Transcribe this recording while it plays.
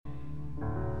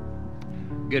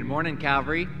Good morning,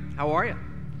 Calvary. How are you?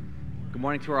 Good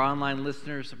morning to our online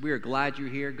listeners. We are glad you're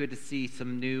here. Good to see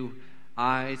some new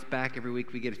eyes back. Every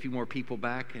week we get a few more people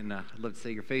back, and I'd love to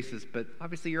say your faces, but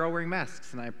obviously you're all wearing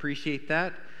masks, and I appreciate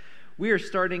that. We are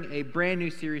starting a brand new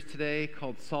series today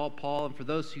called Saul Paul, and for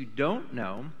those who don't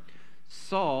know,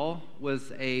 Saul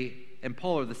and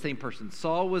Paul are the same person.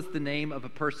 Saul was the name of a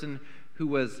person who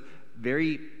was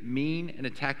very mean and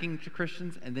attacking to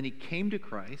Christians, and then he came to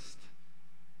Christ,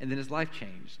 and then his life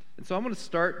changed. And so I'm going to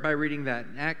start by reading that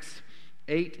in Acts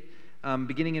 8,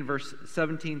 beginning in verse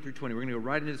 17 through 20. We're going to go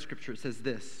right into the scripture. It says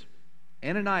this: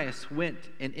 Ananias went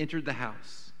and entered the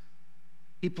house.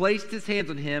 He placed his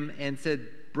hands on him and said,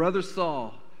 "Brother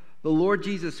Saul, the Lord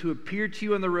Jesus, who appeared to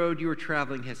you on the road you were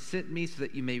traveling, has sent me so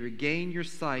that you may regain your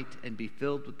sight and be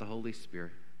filled with the Holy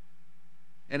Spirit."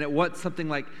 And at once something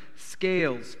like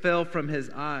scales fell from his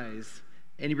eyes,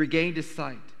 and he regained his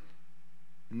sight.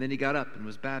 And then he got up and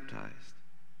was baptized.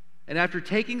 And after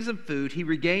taking some food, he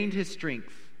regained his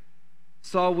strength.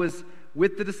 Saul was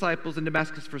with the disciples in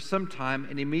Damascus for some time,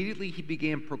 and immediately he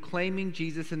began proclaiming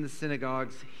Jesus in the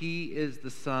synagogues. He is the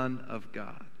Son of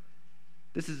God.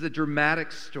 This is a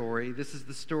dramatic story. This is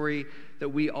the story that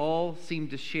we all seem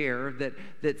to share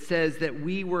that says that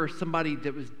we were somebody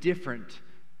that was different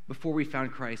before we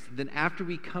found Christ. And then after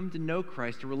we come to know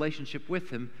Christ, a relationship with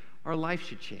him, our life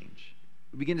should change.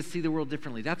 We begin to see the world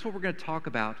differently. That's what we're going to talk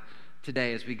about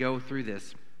today as we go through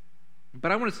this. But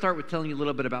I want to start with telling you a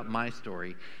little bit about my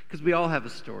story, because we all have a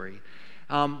story.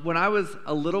 When I was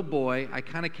a little boy, I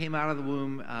kind of came out of the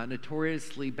womb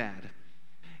notoriously bad.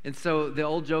 And so the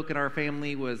old joke in our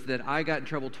family was that I got in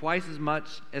trouble twice as much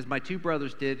as my two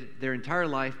brothers did their entire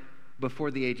life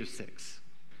before the age of 6.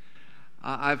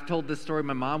 I've told this story.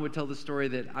 My mom would tell this story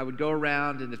that I would go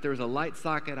around, and if there was a light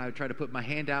socket, I would try to put my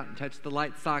hand out and touch the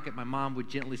light socket. My mom would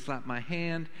gently slap my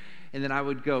hand, and then I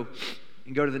would go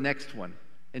to the next one.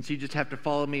 And she'd just have to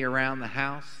follow me around the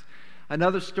house.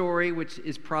 Another story, which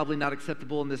is probably not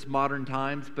acceptable in this modern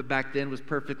times, but back then was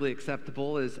perfectly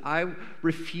acceptable, is I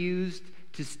refused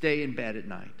to stay in bed at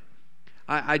night.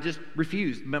 I just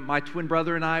refused. My twin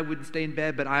brother and I wouldn't stay in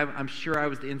bed, but I'm sure I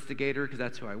was the instigator because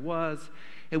that's who I was.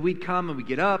 And we'd come and we'd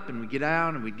get up and we'd get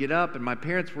down and we'd get up, and my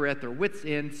parents were at their wits'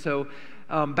 end. So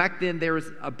back then there was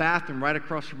a bathroom right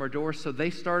across from our door, so they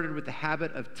started with the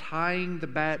habit of tying the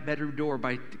bedroom door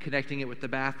by connecting it with the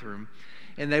bathroom.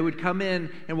 And they would come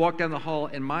in and walk down the hall,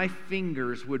 and my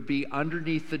fingers would be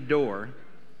underneath the door.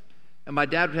 And my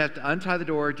dad would have to untie the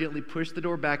door, gently push the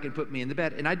door back, and put me in the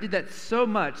bed. And I did that so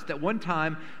much that one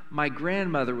time my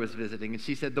grandmother was visiting, and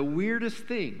she said the weirdest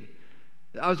thing.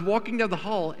 I was walking down the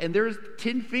hall, and there's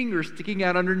 10 fingers sticking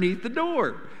out underneath the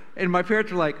door. And my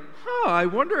parents were like, I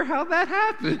wonder how that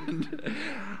happened.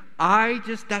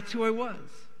 That's who I was.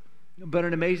 But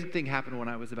an amazing thing happened when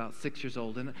I was about 6 years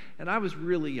old, and I was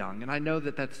really young, and I know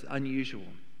that that's unusual.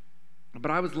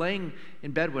 But I was laying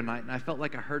in bed one night, and I felt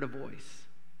like I heard a voice.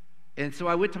 And so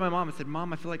I went to my mom and said,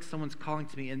 "Mom, I feel like someone's calling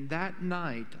to me." And that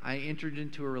night, I entered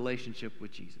into a relationship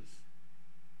with Jesus.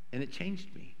 And it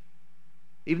changed me.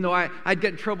 Even though I'd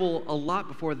gotten in trouble a lot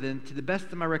before then, to the best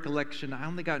of my recollection, I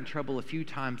only got in trouble a few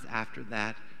times after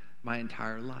that my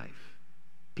entire life.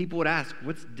 People would ask,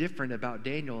 "What's different about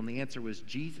Daniel?" And the answer was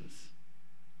Jesus.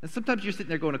 And sometimes you're sitting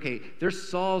there going, okay, there's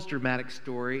Saul's dramatic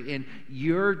story and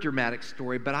your dramatic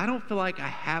story, but I don't feel like I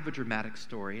have a dramatic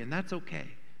story, and that's okay.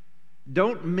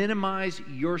 Don't minimize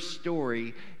your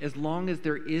story as long as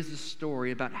there is a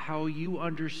story about how you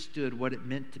understood what it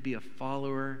meant to be a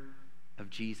follower of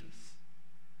Jesus.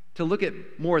 To look at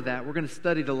more of that, we're going to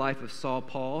study the life of Saul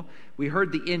Paul. We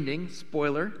heard the ending,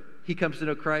 spoiler, he comes to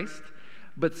know Christ.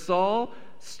 But Saul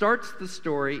starts the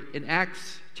story in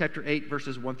Acts chapter 8,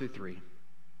 verses 1 through 3.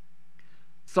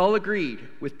 Saul agreed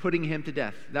with putting him to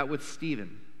death. That was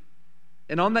Stephen.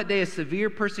 And on that day, a severe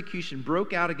persecution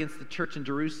broke out against the church in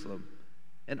Jerusalem,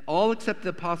 and all except the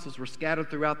apostles were scattered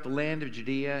throughout the land of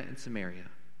Judea and Samaria.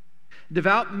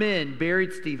 Devout men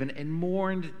buried Stephen and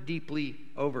mourned deeply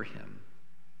over him.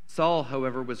 Saul,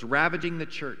 however, was ravaging the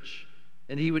church,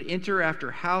 and he would enter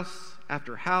after house,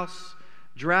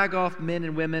 drag off men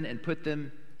and women, and put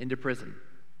them into prison.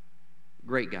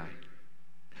 Great guy.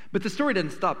 But the story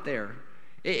doesn't stop there.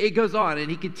 It goes on,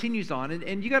 and he continues on.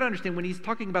 And you got to understand, when he's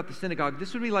talking about the synagogue,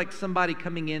 this would be like somebody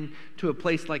coming in to a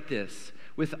place like this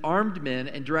with armed men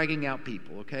and dragging out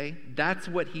people, okay? That's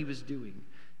what he was doing.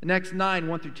 In Acts 9,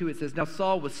 1 through 2, it says, "Now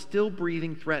Saul was still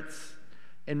breathing threats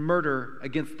and murder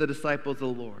against the disciples of the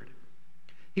Lord.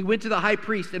 He went to the high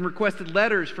priest and requested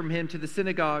letters from him to the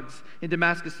synagogues in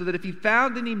Damascus, so that if he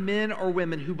found any men or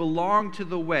women who belonged to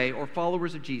the way or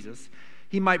followers of Jesus,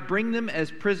 he might bring them as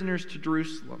prisoners to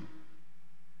Jerusalem.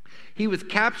 He was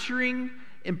capturing,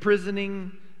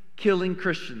 imprisoning, killing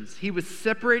Christians. He was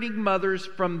separating mothers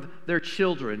from their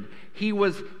children. He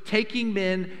was taking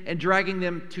men and dragging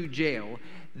them to jail.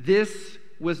 This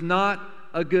was not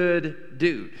a good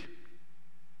dude.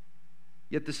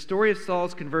 Yet the story of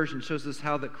Saul's conversion shows us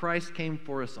how that Christ came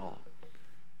for us all.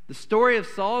 The story of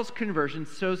Saul's conversion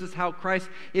shows us how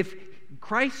if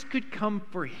Christ could come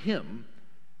for him,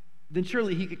 then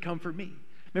surely he could come for me.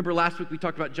 Remember last week we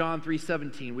talked about John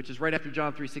 3:17, which is right after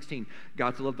John 3:16.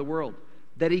 God so loved the world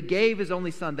that he gave his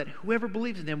only son, that whoever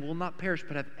believes in him will not perish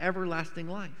but have everlasting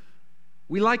life.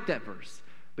 We like that verse.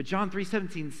 But John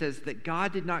 3:17 says that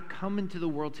God did not come into the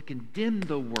world to condemn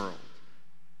the world,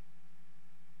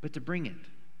 but to bring it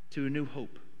to a new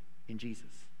hope in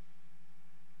Jesus.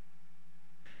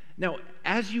 Now,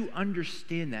 as you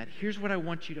understand that, here's what I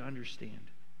want you to understand.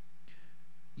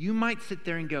 You might sit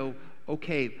there and go,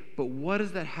 okay, but what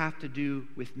does that have to do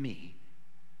with me?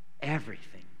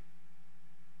 Everything.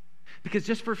 Because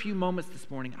just for a few moments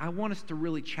this morning, I want us to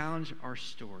really challenge our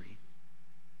story.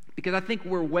 Because I think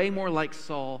we're way more like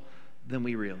Saul than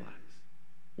we realize.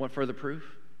 Want further proof?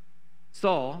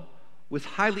 Saul was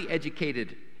highly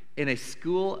educated in a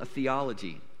school of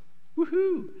theology.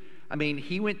 Woohoo! I mean,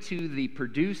 he went to the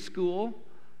Purdue School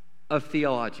of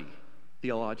Theology.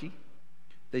 Theology?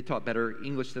 They taught better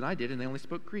English than I did, and they only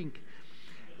spoke Greek.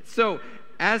 So,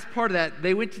 as part of that,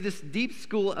 they went to this deep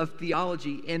school of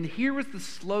theology, and here was the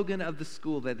slogan of the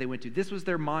school that they went to. This was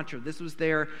their mantra. This was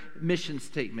their mission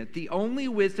statement. The only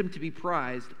wisdom to be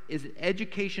prized is an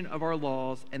education of our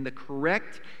laws and the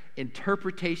correct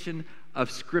interpretation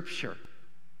of Scripture.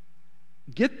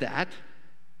 Get that?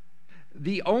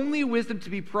 The only wisdom to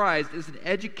be prized is an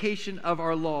education of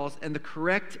our laws and the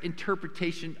correct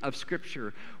interpretation of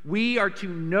Scripture. We are to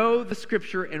know the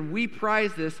Scripture, and we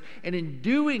prize this, and in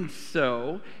doing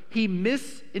so, he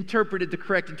misinterpreted the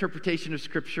correct interpretation of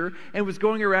Scripture and was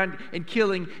going around and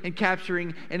killing and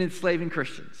capturing and enslaving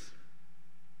Christians.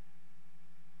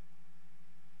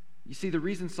 You see, the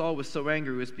reason Saul was so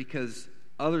angry was because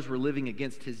others were living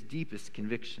against his deepest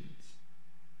convictions.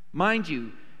 Mind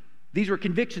you, these were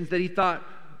convictions that he thought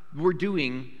were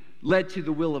doing led to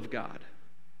the will of God.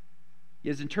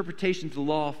 Yet his interpretations of the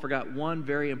law forgot one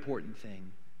very important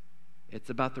thing. It's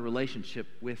about the relationship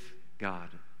with God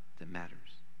that matters.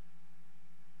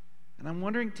 And I'm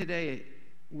wondering today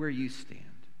where you stand.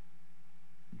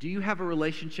 Do you have a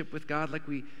relationship with God like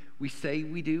we say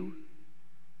we do?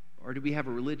 Or do we have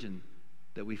a religion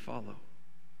that we follow?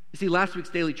 You see, last week's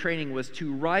daily training was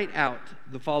to write out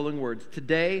the following words.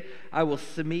 Today, I will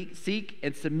seek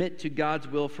and submit to God's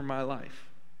will for my life.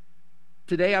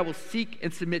 Today, I will seek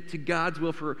and submit to God's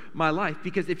will for my life.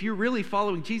 Because if you're really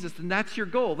following Jesus, then that's your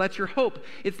goal. That's your hope.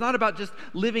 It's not about just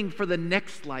living for the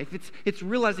next life. It's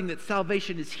realizing that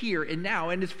salvation is here and now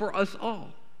and is for us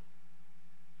all.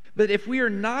 But if we are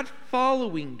not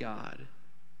following God,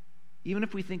 even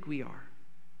if we think we are,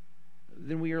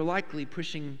 then we are likely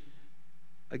pushing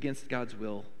against God's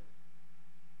will.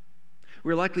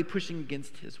 We're likely pushing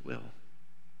against his will.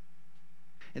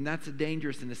 And that's a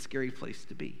dangerous and a scary place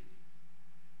to be.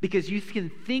 Because you can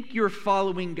think you're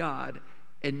following God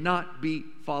and not be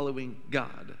following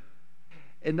God.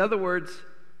 In other words,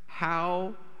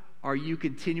 how are you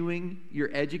continuing your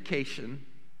education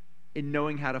in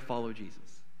knowing how to follow Jesus?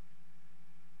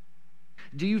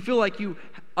 Do you feel like you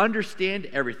understand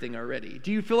everything already?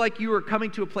 Do you feel like you are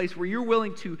coming to a place where you're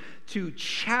willing to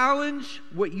challenge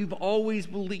what you've always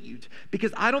believed?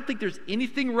 Because I don't think there's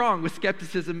anything wrong with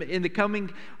skepticism in the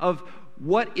coming of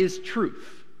what is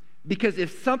truth. Because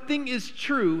if something is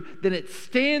true, then it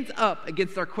stands up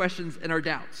against our questions and our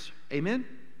doubts. Amen?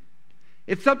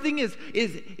 If something is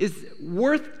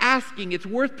worth asking, it's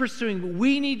worth pursuing,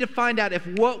 we need to find out if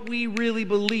what we really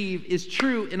believe is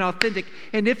true and authentic.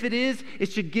 And if it is,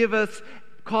 it should give us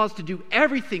cause to do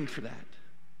everything for that.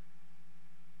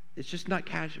 It's just not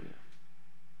casual.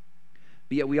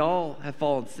 But yet we all have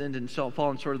sinned and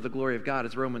fallen short of the glory of God,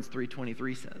 as Romans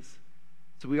 3:23 says.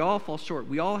 So we all fall short.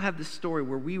 We all have this story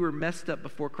where we were messed up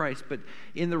before Christ, but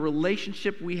in the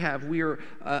relationship we have, we are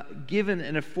given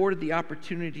and afforded the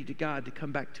opportunity to God to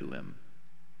come back to him.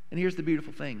 And here's the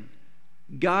beautiful thing.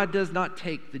 God does not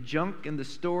take the junk and the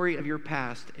story of your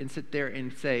past and sit there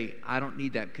and say, I don't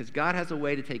need that, because God has a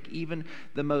way to take even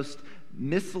the most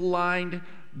misaligned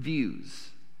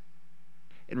views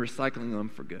and recycling them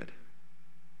for good.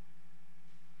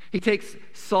 He takes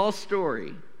Saul's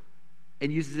story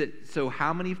and uses it so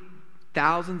how many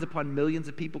thousands upon millions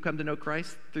of people come to know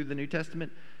Christ through the New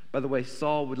Testament? By the way,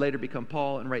 Saul would later become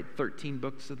Paul and write 13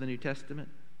 books of the New Testament,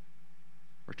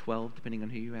 or 12, depending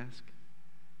on who you ask.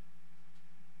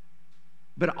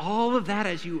 But all of that,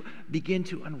 as you begin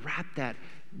to unwrap that,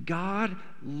 God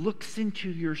looks into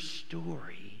your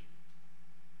story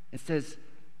and says,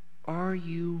 are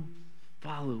you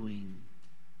following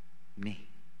me?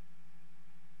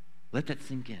 Let that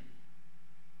sink in.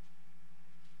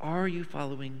 Are you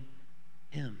following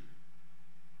him?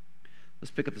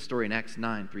 Let's pick up the story in Acts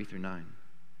 9, 3-9.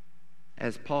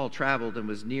 As Paul traveled and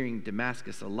was nearing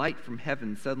Damascus, a light from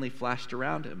heaven suddenly flashed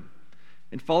around him.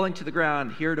 And falling to the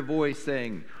ground, he heard a voice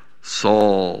saying,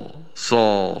 Saul,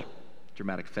 Saul.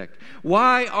 Dramatic effect.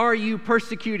 Why are you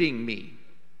persecuting me?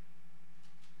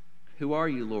 Who are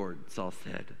you, Lord? Saul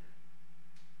said.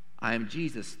 I am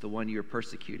Jesus, the one you are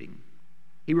persecuting.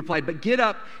 He replied, but get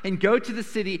up and go to the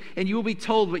city, and you will be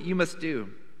told what you must do.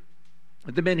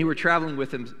 The men who were traveling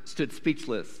with him stood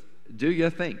speechless. Do you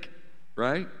think?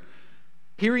 Right?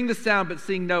 Hearing the sound, but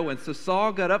seeing no one. So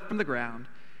Saul got up from the ground,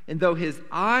 and though his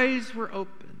eyes were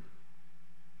open,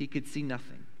 he could see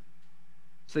nothing.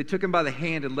 So they took him by the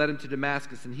hand and led him to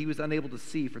Damascus, and he was unable to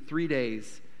see for 3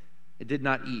 days and did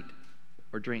not eat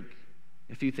or drink.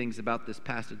 A few things about this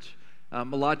passage. A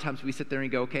lot of times we sit there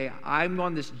and go, okay, I'm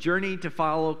on this journey to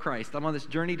follow Christ. I'm on this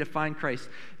journey to find Christ.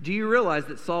 Do you realize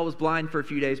that Saul was blind for a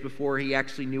few days before he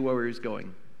actually knew where he was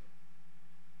going?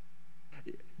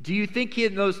 Do you think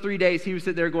in those 3 days he was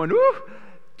sitting there going, ooh,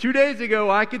 2 days ago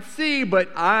I could see, but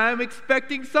I'm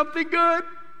expecting something good?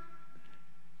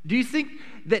 Do you think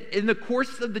that in the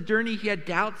course of the journey he had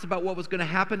doubts about what was going to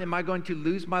happen? Am I going to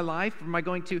lose my life? Am I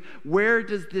going to, where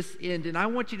does this end? And I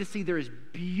want you to see there is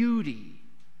beauty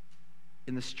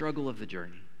in the struggle of the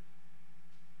journey.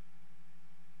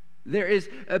 There is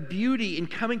a beauty in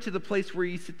coming to the place where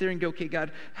you sit there and go, okay,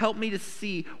 God, help me to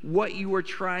see what you are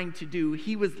trying to do.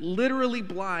 He was literally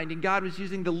blind, and God was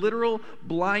using the literal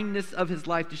blindness of his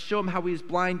life to show him how he was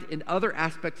blind in other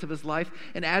aspects of his life.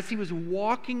 And as he was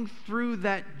walking through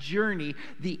that journey,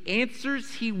 the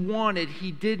answers he wanted,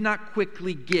 he did not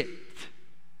quickly get.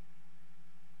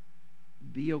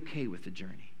 Be okay with the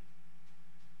journey.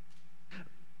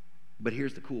 But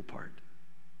here's the cool part.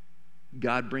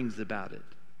 God brings about it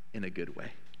in a good way.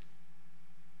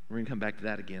 We're going to come back to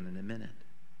that again in a minute.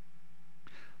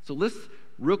 So let's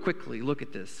real quickly look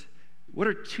at this. What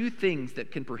are two things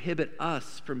that can prohibit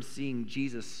us from seeing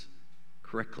Jesus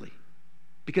correctly?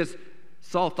 Because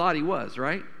Saul thought he was,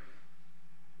 right?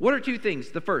 What are two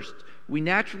things? The first, we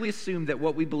naturally assume that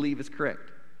what we believe is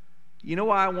correct. You know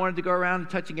why I wanted to go around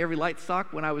touching every light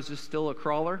sock when I was just still a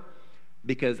crawler?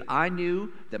 Because I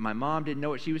knew that my mom didn't know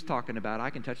what she was talking about. I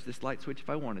can touch this light switch if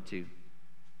I wanted to.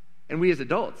 And we as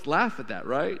adults laugh at that,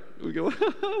 right? We go,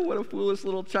 what a foolish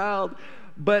little child.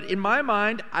 But in my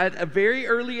mind, at a very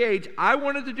early age, I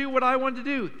wanted to do what I wanted to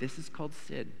do. This is called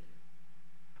sin.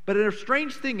 But a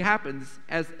strange thing happens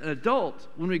as an adult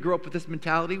when we grow up with this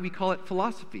mentality. We call it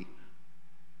philosophy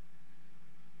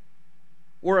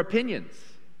or opinions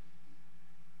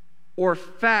or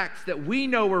facts that we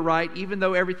know are right even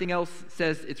though everything else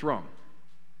says it's wrong.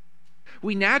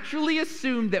 We naturally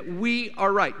assume that we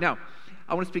are right. Now,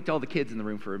 I want to speak to all the kids in the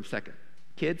room for a second.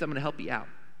 Kids, I'm going to help you out.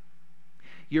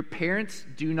 Your parents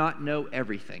do not know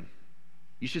everything.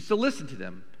 You should still listen to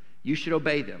them. You should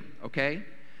obey them, okay?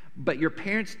 But your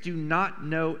parents do not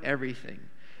know everything.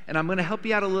 And I'm going to help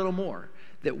you out a little more.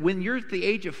 That when you're at the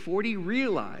age of 40,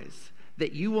 realize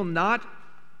that you will not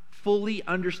fully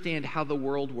understand how the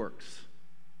world works.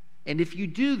 And if you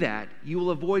do that, you will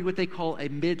avoid what they call a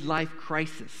midlife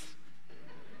crisis.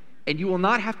 And you will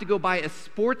not have to go buy a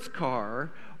sports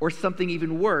car or something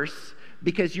even worse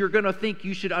because you're going to think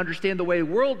you should understand the way the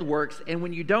world works. And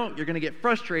when you don't, you're going to get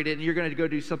frustrated and you're going to go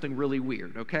do something really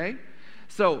weird, okay?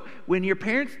 So when your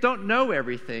parents don't know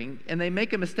everything and they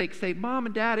make a mistake, say, Mom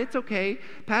and Dad, it's okay.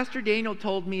 Pastor Daniel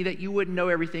told me that you wouldn't know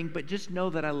everything, but just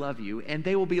know that I love you. And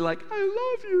they will be like, I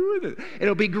love you.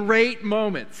 It'll be great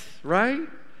moments, right?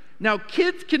 Now,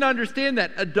 kids can understand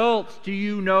that. Adults, do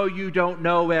you know you don't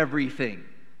know everything?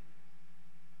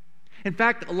 In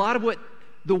fact, a lot of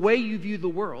the way you view the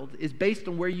world is based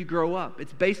on where you grow up.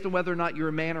 It's based on whether or not you're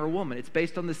a man or a woman. It's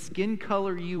based on the skin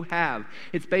color you have.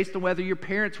 It's based on whether your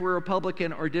parents were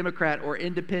Republican or Democrat or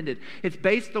independent. It's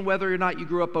based on whether or not you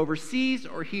grew up overseas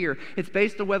or here. It's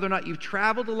based on whether or not you've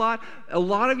traveled a lot. A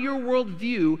lot of your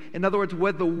worldview, in other words,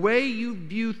 the way you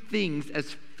view things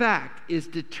as fact is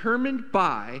determined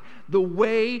by the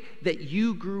way that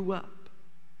you grew up.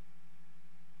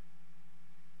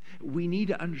 We need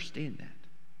to understand that.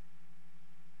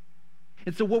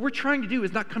 And so what we're trying to do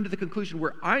is not come to the conclusion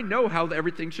where I know how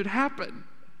everything should happen.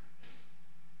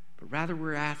 But rather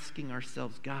we're asking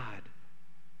ourselves, God,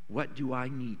 what do I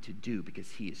need to do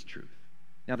because he is truth?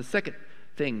 Now the second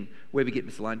way we get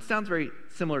misaligned sounds very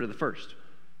similar to the first.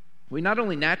 We not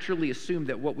only naturally assume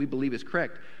that what we believe is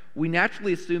correct, we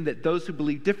naturally assume that those who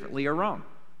believe differently are wrong.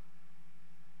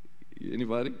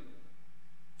 Anybody?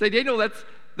 Say, Daniel,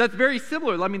 that's very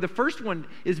similar. I mean, the first one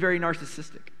is very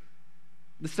narcissistic.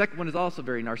 The second one is also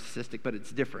very narcissistic, but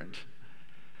it's different.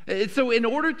 And so in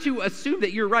order to assume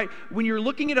that you're right, when you're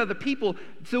looking at other people,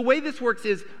 the way this works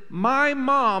is, my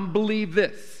mom believed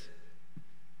this.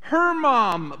 Her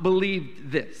mom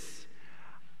believed this.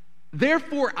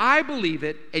 Therefore, I believe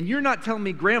it, and you're not telling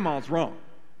me grandma's wrong.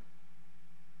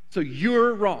 So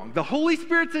you're wrong. The Holy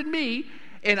Spirit's in me,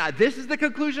 and this is the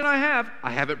conclusion I have.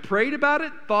 I haven't prayed about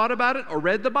it, thought about it, or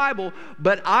read the Bible,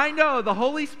 but I know the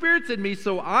Holy Spirit's in me,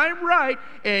 so I'm right,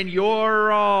 and you're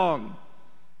wrong.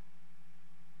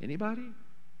 Anybody?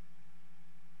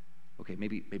 Okay,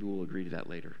 maybe we'll agree to that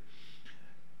later.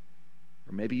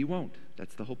 Or maybe you won't.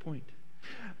 That's the whole point.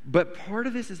 But part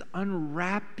of this is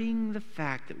unwrapping the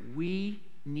fact that we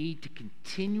need to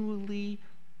continually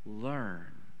learn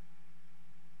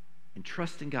and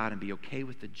trust in God and be okay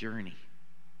with the journey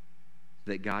so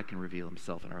that God can reveal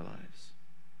himself in our lives.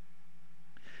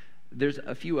 There's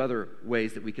a few other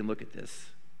ways that we can look at this.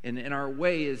 And our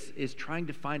way is trying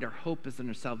to find our hope as in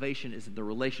our salvation is in the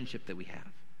relationship that we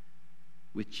have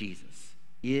with Jesus.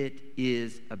 It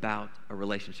is about a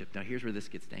relationship. Now, here's where this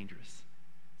gets dangerous.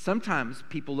 Sometimes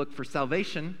people look for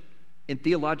salvation in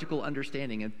theological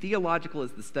understanding. And theological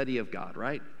is the study of God,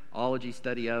 right? Ology,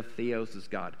 study of, theos is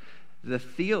God. The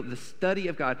study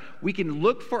of God. We can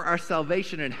look for our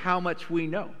salvation in how much we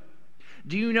know.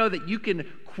 Do you know that you can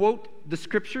quote the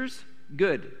scriptures?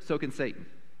 Good, so can Satan.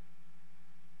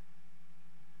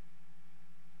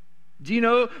 Do you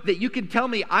know that you can tell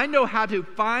me, I know how to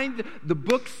find the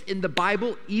books in the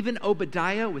Bible, even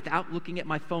Obadiah, without looking at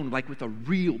my phone, like with a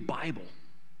real Bible?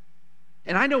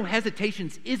 And I know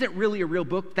Hesitations isn't really a real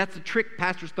book. That's a trick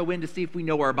pastors throw in to see if we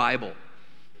know our Bible.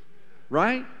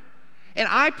 Right? And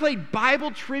I played Bible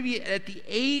trivia at the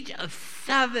age of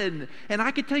 7. And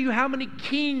I could tell you how many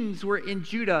kings were in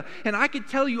Judah. And I could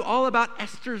tell you all about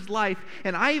Esther's life.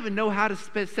 And I even know how to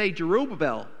say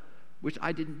Zerubbabel, which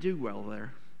I didn't do well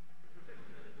there.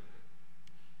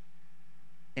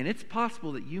 And it's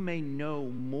possible that you may know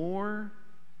more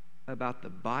about the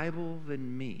Bible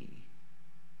than me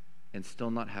and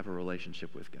still not have a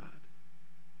relationship with God.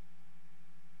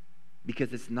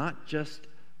 Because it's not just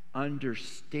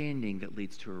understanding that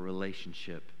leads to a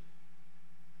relationship.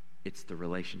 It's the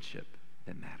relationship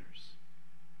that matters.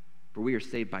 For we are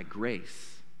saved by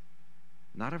grace,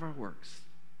 not of our works,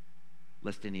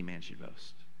 lest any man should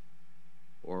boast,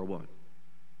 or a woman.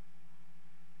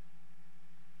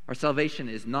 Our salvation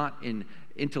is not in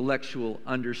intellectual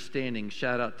understanding.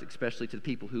 Shout out especially to the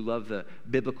people who love the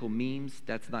biblical memes.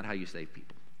 That's not how you save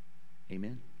people.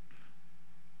 Amen?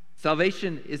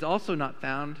 Salvation is also not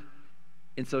found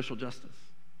in social justice.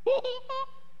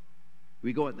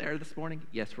 We going there this morning?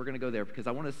 Yes, we're going to go there because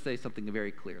I want to say something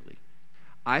very clearly.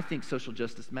 I think social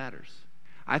justice matters.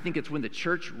 I think it's when the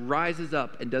church rises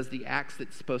up and does the acts that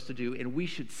it's supposed to do, and we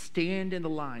should stand in the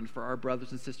line for our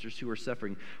brothers and sisters who are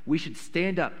suffering. We should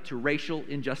stand up to racial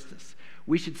injustice.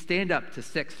 We should stand up to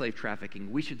sex slave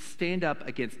trafficking. We should stand up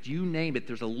against, you name it.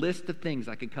 There's a list of things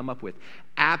I can come up with.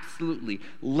 Absolutely.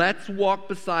 Let's walk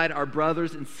beside our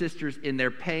brothers and sisters in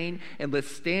their pain, and let's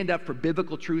stand up for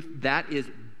biblical truth. That is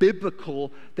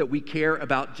biblical, that we care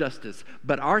about justice.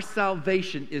 But our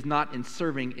salvation is not in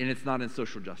serving, and it's not in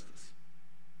social justice.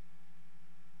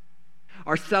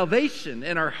 Our salvation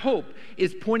and our hope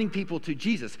is pointing people to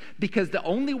Jesus, because the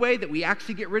only way that we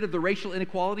actually get rid of the racial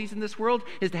inequalities in this world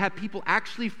is to have people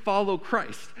actually follow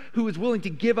Christ, who is willing to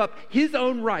give up his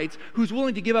own rights, who's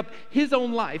willing to give up his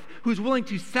own life, who's willing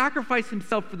to sacrifice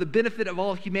himself for the benefit of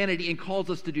all humanity and calls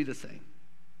us to do the same.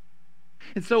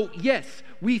 And so, yes,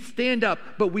 we stand up,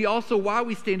 but we also, while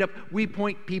we stand up, we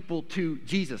point people to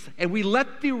Jesus. And we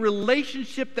let the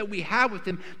relationship that we have with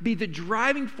him be the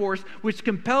driving force which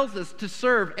compels us to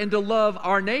serve and to love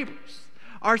our neighbors.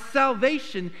 Our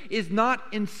salvation is not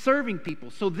in serving people.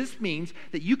 So this means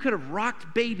that you could have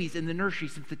rocked babies in the nursery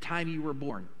since the time you were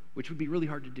born, which would be really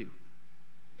hard to do.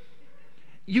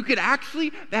 You could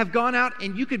actually have gone out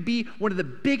and you could be one of the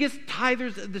biggest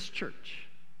tithers of this church.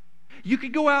 You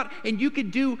could go out and you could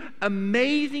do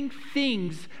amazing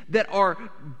things that are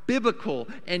biblical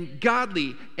and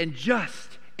godly and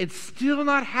just and still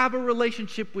not have a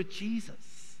relationship with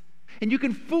Jesus. And you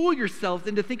can fool yourselves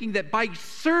into thinking that by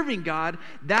serving God,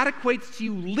 that equates to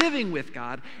you living with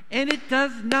God, and it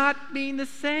does not mean the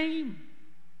same.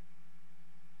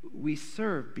 We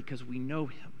serve because we know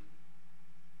him.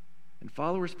 And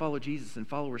followers follow Jesus, and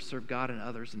followers serve God and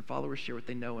others, and followers share what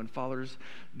they know, and followers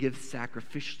give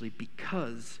sacrificially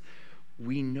because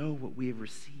We know what we have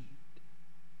received.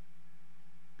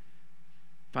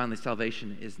 Finally,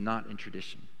 salvation is not in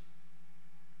tradition.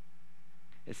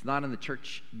 It's not in the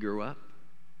church you grew up.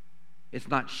 It's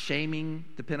not shaming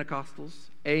the Pentecostals.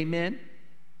 Amen.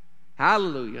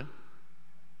 Hallelujah.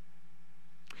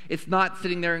 It's not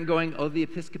sitting there and going, oh, the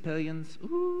Episcopalians,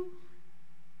 ooh.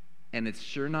 And it's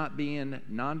sure not being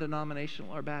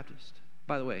non-denominational or Baptist.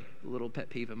 By the way, a little pet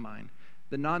peeve of mine.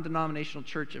 The Non-Denominational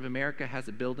Church of America has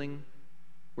a building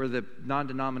where the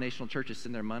non-denominational churches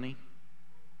send their money.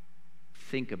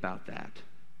 Think about that.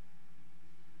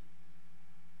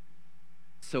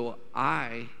 So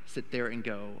I sit there and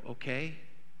go, okay,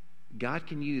 God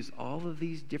can use all of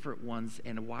these different ones,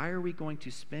 and why are we going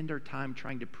to spend our time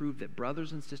trying to prove that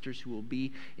brothers and sisters who will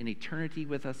be in eternity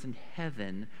with us in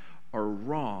heaven are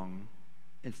wrong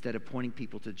instead of pointing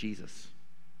people to Jesus?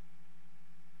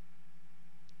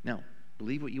 Now,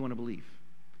 believe what you want to believe.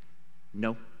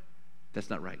 No, that's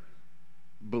not right.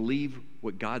 Believe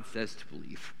what God says to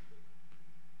believe.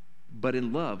 But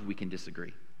in love, we can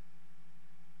disagree.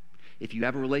 If you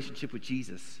have a relationship with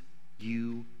Jesus,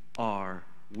 you are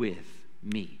with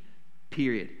me.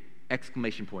 Period.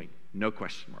 Exclamation point. No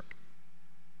question mark.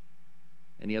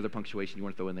 Any other punctuation you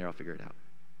want to throw in there, I'll figure it out.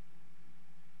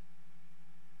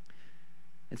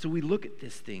 And so we look at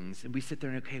these things and we sit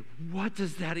there and, okay, what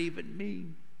does that even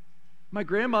mean? My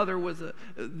grandmother was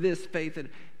this faith,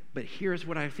 but here's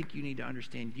what I think you need to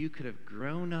understand. You could have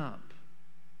grown up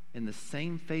in the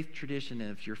same faith tradition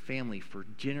of your family for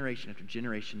generation after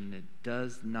generation, and it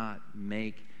does not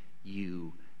make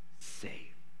you saved.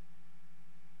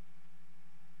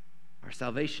 Our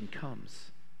salvation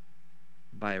comes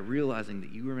by realizing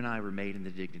that you and I were made in the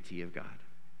dignity of God,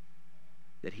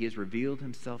 that He has revealed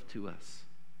Himself to us,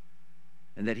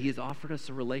 and that He has offered us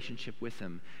a relationship with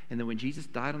Him, and that when Jesus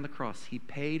died on the cross, He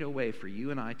paid a way for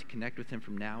you and I to connect with Him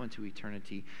from now into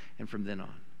eternity and from then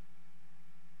on.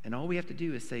 And all we have to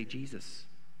do is say, Jesus,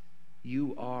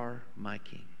 you are my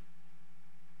King.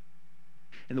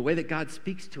 And the way that God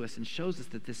speaks to us and shows us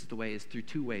that this is the way is through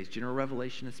two ways, general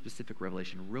revelation and specific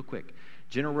revelation. Real quick,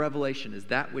 general revelation is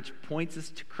that which points us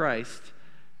to Christ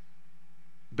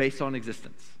based on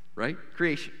existence, right?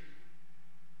 Creation.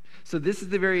 So this is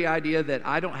the very idea that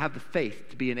I don't have the faith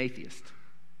to be an atheist.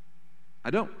 I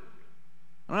don't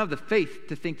have the faith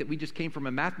to think that we just came from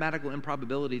a mathematical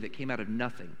improbability that came out of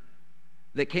nothing,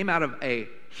 that came out of a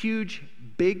huge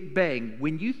big bang.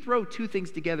 When you throw two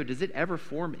things together, does it ever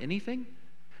form anything?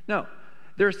 No.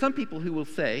 There are some people who will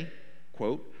say,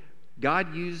 quote,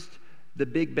 God used the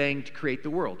Big Bang to create the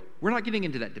world. We're not getting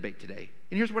into that debate today.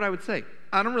 And here's what I would say.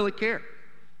 I don't really care.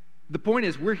 The point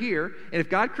is, we're here, and if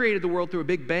God created the world through a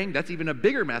Big Bang, that's even a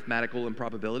bigger mathematical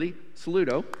improbability.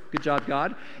 Saludo. Good job,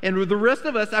 God. And with the rest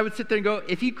of us, I would sit there and go,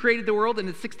 if He created the world and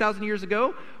it's 6,000 years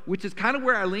ago, which is kind of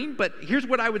where I lean, but here's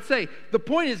what I would say. The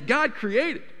point is, God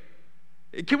created.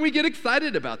 Can we get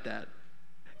excited about that?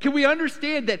 Can we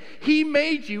understand that He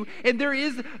made you, and there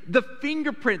is the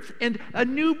fingerprints and a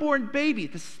newborn baby,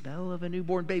 the smell of a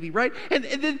newborn baby, right? And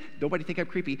then, nobody think I'm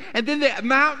creepy. And then the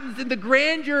mountains and the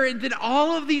grandeur, and then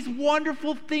all of these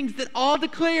wonderful things that all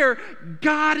declare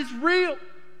God is real.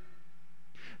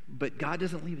 But God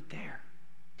doesn't leave it there.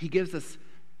 He gives us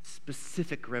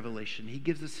specific revelation. He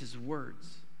gives us His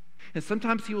words. And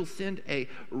sometimes He will send a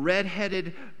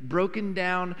red-headed, broken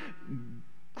down,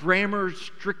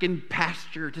 grammar-stricken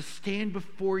pastor to stand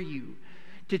before you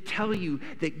to tell you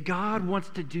that God wants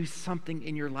to do something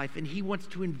in your life, and He wants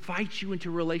to invite you into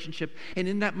a relationship. And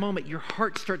in that moment, your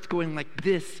heart starts going like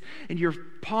this, and your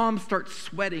palms start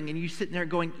sweating, and you're sitting there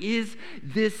going, is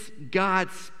this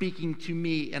God speaking to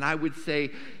me? And I would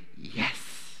say, yes.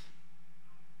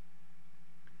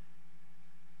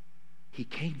 He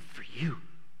came for you.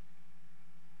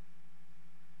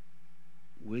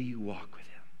 Will you walk with Him?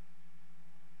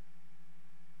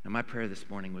 Now, my prayer this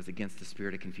morning was against the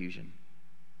spirit of confusion,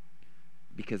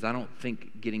 because I don't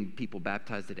think getting people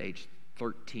baptized at age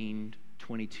 13,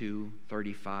 22,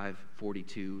 35,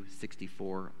 42,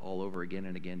 64 all over again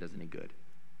and again does any good.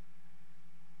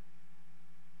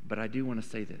 But I do want to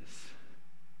say this.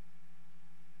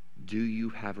 Do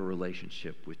you have a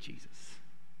relationship with Jesus?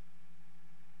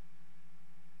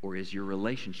 Or is your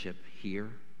relationship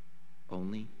here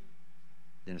only?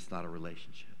 Then it's not a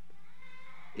relationship.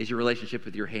 Is your relationship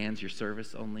with your hands your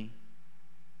service only?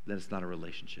 Then it's not a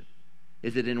relationship.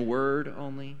 Is it in word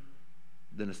only?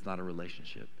 Then it's not a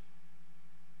relationship.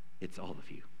 It's all of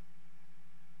you.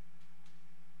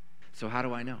 So how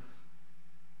do I know?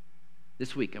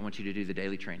 This week, I want you to do the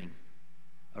daily training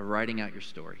of writing out your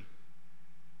story.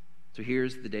 So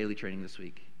here's the daily training this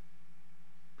week.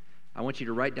 I want you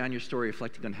to write down your story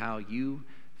reflecting on how you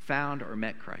found or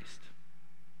met Christ,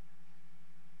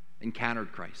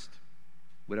 encountered Christ,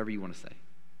 whatever you want to say.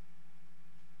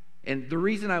 And the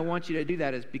reason I want you to do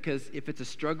that is because if it's a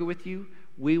struggle with you,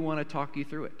 we want to talk you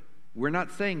through it. We're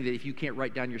not saying that if you can't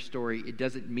write down your story, it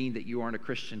doesn't mean that you aren't a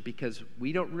Christian, because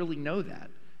we don't really know that.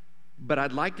 But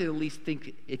I'd like to at least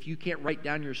think if you can't write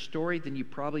down your story, then you've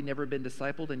probably never been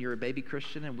discipled and you're a baby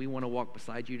Christian, and we want to walk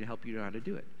beside you to help you know how to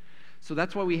do it. So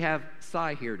that's why we have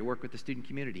Cy here to work with the student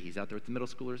community. He's out there with the middle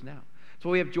schoolers now. That's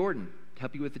why we have Jordan to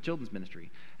help you with the children's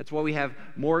ministry. That's why we have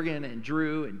Morgan and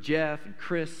Drew and Jeff and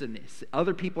Chris and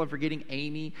other people I'm forgetting,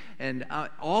 Amy, and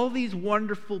all these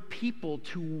wonderful people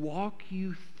to walk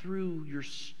you through your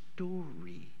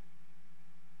story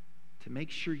to make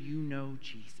sure you know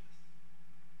Jesus.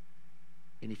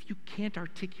 And if you can't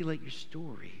articulate your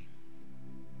story,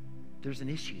 there's an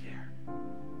issue there.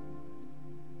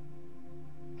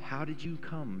 How did you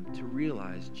come to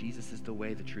realize Jesus is the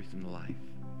way, the truth, and the life?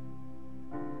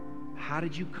 How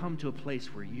did you come to a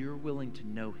place where you're willing to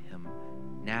know him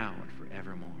now and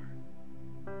forevermore?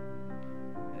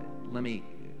 Let me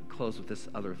close with this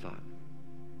other thought.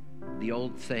 The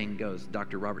old saying goes,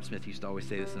 Dr. Robert Smith used to always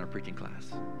say this in our preaching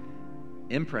class: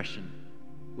 impression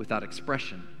without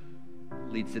expression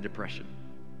leads to depression.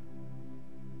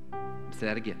 I'll say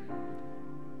that again.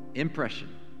 Impression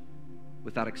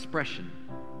without expression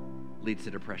leads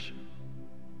to depression.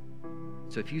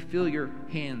 So if you feel your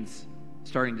hands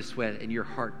starting to sweat and your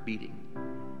heart beating,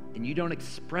 and you don't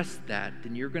express that,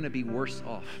 then you're going to be worse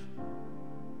off.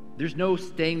 There's no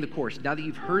staying the course. Now that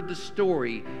you've heard the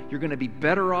story, you're going to be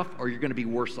better off or you're going to be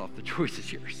worse off. The choice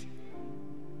is yours.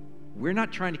 We're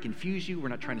not trying to confuse you. We're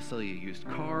not trying to sell you a used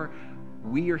car.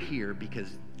 We are here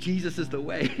because Jesus is the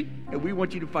way, and we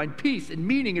want you to find peace and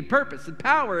meaning and purpose and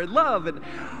power and love. And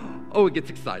oh, it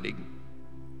gets exciting.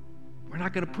 We're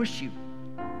not going to push you.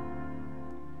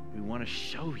 We want to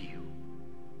show you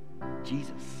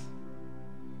Jesus.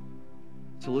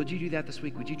 So would you do that this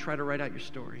week? Would you try to write out your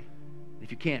story?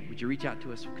 If you can't, would you reach out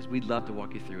to us? Because we'd love to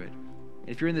walk you through it. And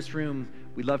if you're in this room,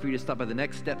 we'd love for you to stop by the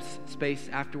Next Steps space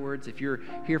afterwards. If you're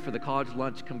here for the college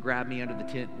lunch, come grab me under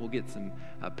the tent. We'll get some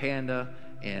Panda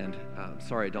and,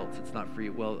 sorry, adults, it's not free.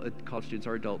 Well, college students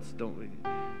are adults, don't we?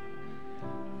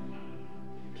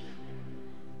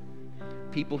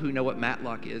 People who know what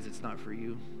Matlock is, it's not for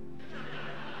you.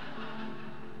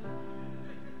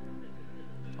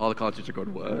 All the college students are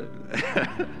going,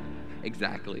 what?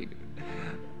 Exactly.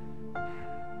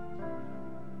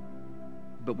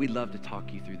 But we'd love to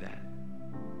talk you through that.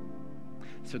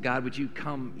 So God, would you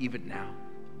come even now?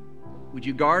 Would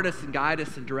you guard us and guide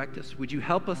us and direct us? Would you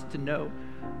help us to know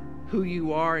who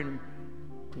you are and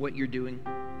what you're doing?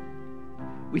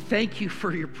 We thank you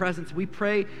for your presence. We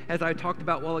pray, as I talked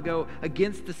about a while ago,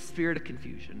 against the spirit of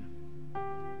confusion.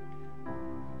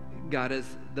 God,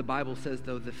 as the Bible says,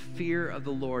 though, the fear of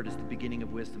the Lord is the beginning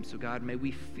of wisdom. So God, may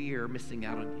we fear missing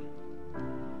out on you.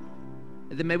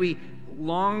 And then may we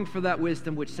long for that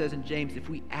wisdom, which says in James, if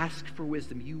we ask for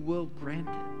wisdom, you will grant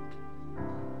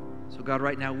it. So God,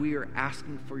 right now we are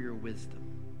asking for your wisdom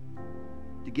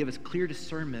to give us clear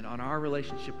discernment on our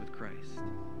relationship with Christ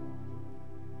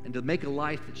and to make a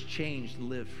life that's changed and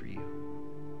lived for you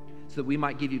so that we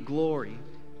might give you glory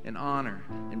and honor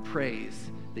and praise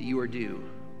that you are due.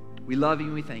 We love you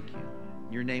and we thank you.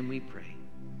 In your name we pray.